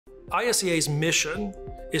ISEA's mission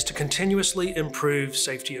is to continuously improve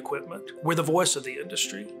safety equipment. We're the voice of the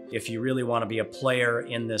industry. If you really want to be a player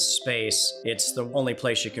in this space, it's the only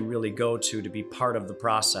place you can really go to be part of the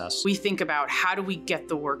process. We think about how do we get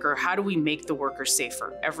the worker, how do we make the worker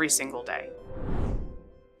safer every single day.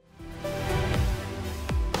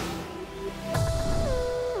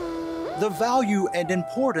 The value and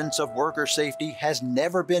importance of worker safety has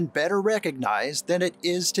never been better recognized than it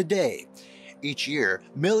is today. Each year,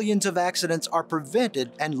 millions of accidents are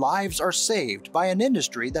prevented and lives are saved by an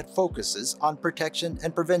industry that focuses on protection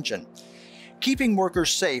and prevention. Keeping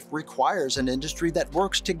workers safe requires an industry that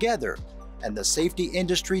works together, and the safety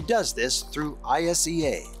industry does this through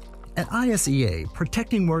ISEA. At ISEA,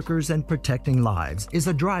 protecting workers and protecting lives is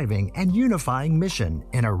a driving and unifying mission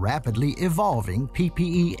in a rapidly evolving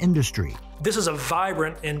PPE industry. This is a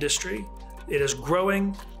vibrant industry. It is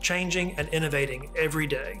growing, changing, and innovating every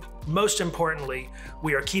day. Most importantly,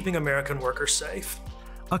 we are keeping American workers safe.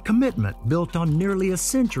 A commitment built on nearly a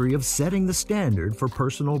century of setting the standard for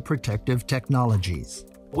personal protective technologies.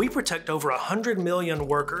 We protect over 100 million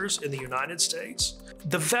workers in the United States.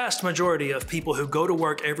 The vast majority of people who go to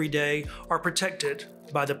work every day are protected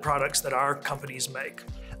by the products that our companies make.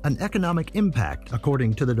 An economic impact,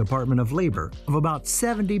 according to the Department of Labor, of about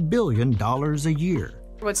 $70 billion a year.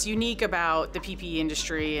 What's unique about the PPE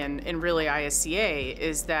industry and really ISEA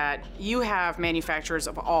is that you have manufacturers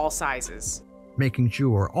of all sizes. Making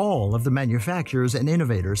sure all of the manufacturers and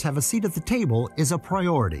innovators have a seat at the table is a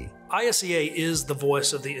priority. ISEA is the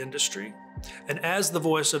voice of the industry, and as the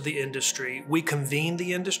voice of the industry, we convene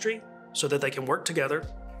the industry so that they can work together.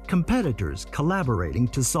 Competitors collaborating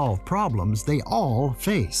to solve problems they all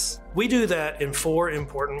face. We do that in 4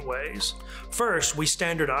 important ways. First, we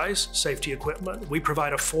standardize safety equipment. We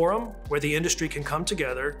provide a forum where the industry can come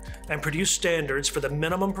together and produce standards for the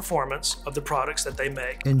minimum performance of the products that they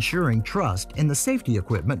make. Ensuring trust in the safety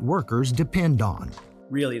equipment workers depend on.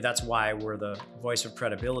 Really, that's why we're the voice of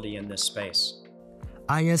credibility in this space.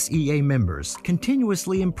 ISEA members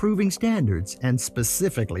continuously improving standards and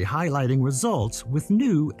specifically highlighting results with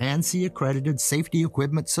new ANSI-accredited safety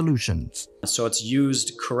equipment solutions. So it's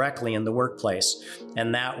used correctly in the workplace,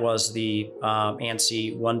 and that was the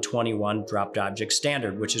ANSI 121 dropped object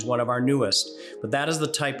standard, which is one of our newest. But that is the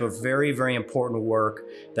type of very, very important work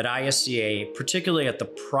that ISEA, particularly at the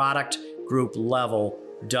product group level,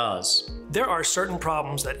 does. There are certain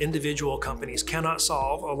problems that individual companies cannot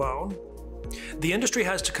solve alone. The industry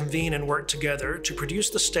has to convene and work together to produce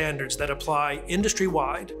the standards that apply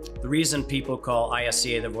industry-wide. The reason people call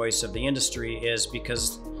ISEA the voice of the industry is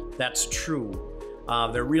because that's true.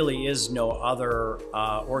 There really is no other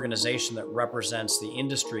organization that represents the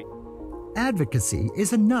industry. Advocacy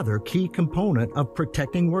is another key component of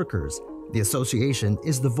protecting workers. The association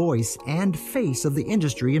is the voice and face of the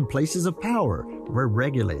industry in places of power, where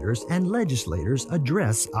regulators and legislators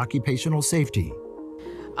address occupational safety.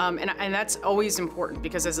 And that's always important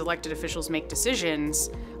because as elected officials make decisions,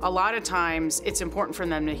 a lot of times it's important for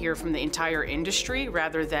them to hear from the entire industry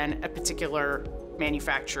rather than a particular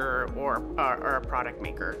manufacturer or a product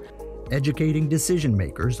maker. Educating decision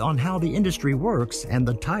makers on how the industry works and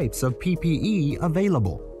the types of PPE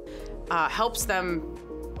available. Helps them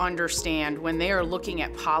understand when they are looking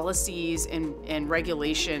at policies and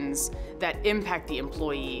regulations that impact the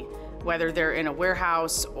employee, whether they're in a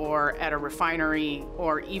warehouse or at a refinery,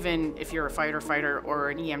 or even if you're a fighter or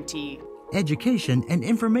an EMT. Education and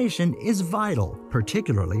information is vital,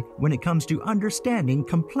 particularly when it comes to understanding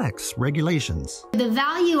complex regulations. The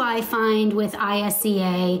value I find with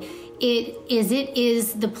ISEA, it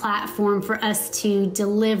is the platform for us to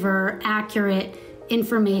deliver accurate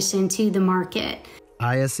information to the market.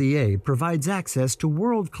 ISEA provides access to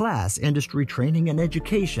world-class industry training and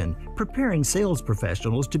education, preparing sales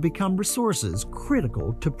professionals to become resources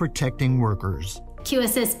critical to protecting workers.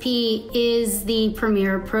 QSSP is the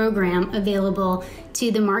premier program available to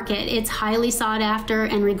the market. It's highly sought after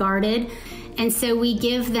and regarded, and so we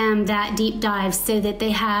give them that deep dive so that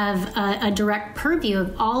they have a direct purview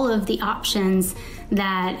of all of the options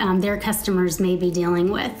that their customers may be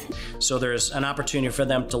dealing with. So there's an opportunity for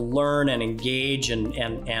them to learn and engage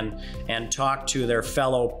and talk to their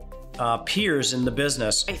fellow peers in the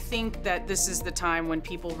business. I think that this is the time when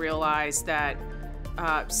people realize that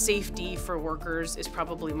safety for workers is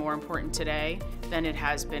probably more important today than it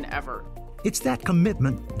has been ever. It's that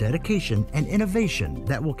commitment, dedication, and innovation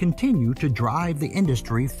that will continue to drive the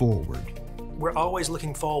industry forward. We're always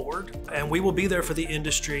looking forward, and we will be there for the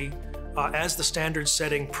industry as the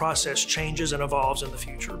standard-setting process changes and evolves in the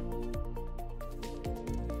future.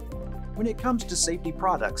 When it comes to safety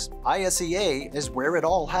products, ISEA is where it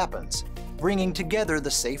all happens. bringing together the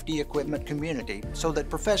safety equipment community so that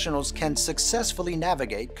professionals can successfully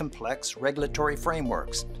navigate complex regulatory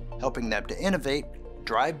frameworks, helping them to innovate,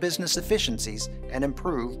 drive business efficiencies, and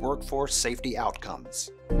improve workforce safety outcomes.